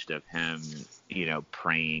outraged of him,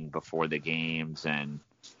 praying before the games, and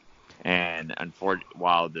unfortunately,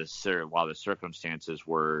 while the circumstances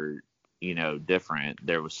were, different,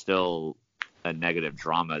 there was still a negative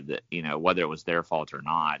drama that, whether it was their fault or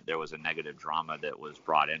not, there was a negative drama that was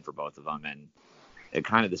brought in for both of them. And it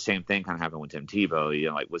kind of the same thing kind of happened with Tim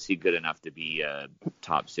Tebow. Like, was he good enough to be a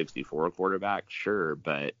top 64 quarterback? Sure.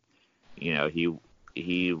 But,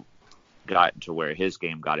 he got to where his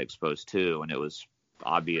game got exposed too. And it was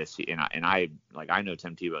obvious. And I know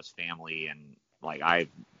Tim Tebow's family, and like, I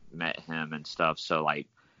met him and stuff. So like,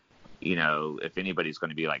 if anybody's going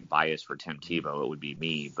to be like biased for Tim Tebow, it would be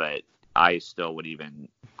me. But I still would even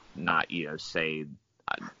not, say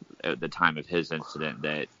at the time of his incident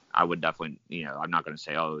that I would definitely, I'm not going to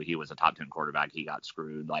say, oh, he was a top 10 quarterback, he got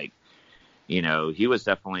screwed. Like, he was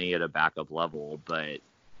definitely at a backup level, but,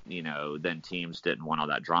 then teams didn't want all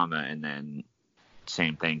that drama, and then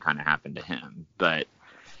same thing kind of happened to him. But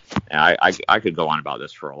I could go on about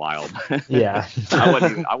this for a while. Yeah.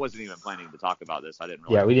 I wasn't even planning to talk about this. I didn't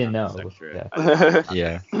really. Yeah, we didn't know.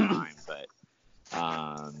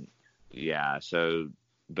 Yeah. So,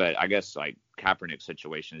 but I guess like Kaepernick's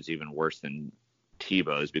situation is even worse than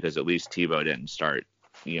Tebow's, because at least Tebow didn't start,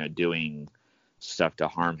 doing stuff to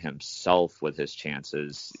harm himself with his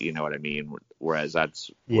chances. You know what I mean? Whereas that's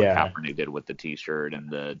what Kaepernick did with the T-shirt and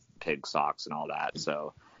the pig socks and all that.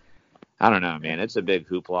 So I don't know, man. It's a big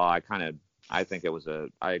hoopla. I think it was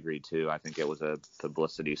I agree too. I think it was a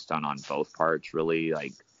publicity stunt on both parts, really.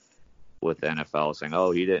 Like with the NFL saying,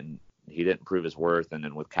 "Oh, he didn't prove his worth," and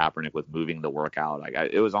then with Kaepernick with moving the workout,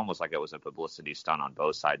 it was almost like it was a publicity stunt on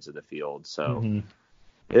both sides of the field. So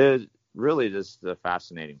It really just a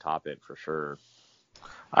fascinating topic for sure.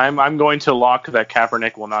 I'm going to lock that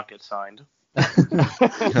Kaepernick will not get signed.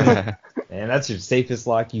 Man, that's your safest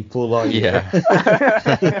lock you pulled all year.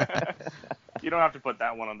 Yeah. You don't have to put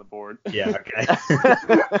that one on the board. Yeah, okay.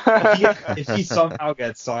 if he somehow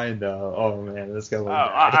gets signed, though, oh man, that's gonna look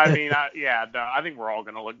bad. I think we're all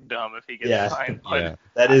gonna look dumb if he gets signed. Yeah,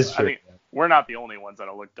 that is true. I mean, we're not the only ones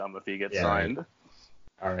that'll look dumb if he gets signed.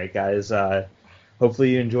 All right, guys.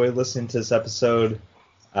 Hopefully you enjoyed listening to this episode.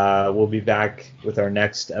 We'll be back with our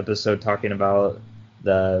next episode talking about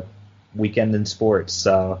the weekend in sports.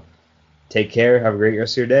 So take care. Have a great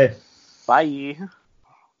rest of your day. Bye.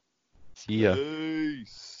 See ya.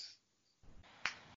 Peace.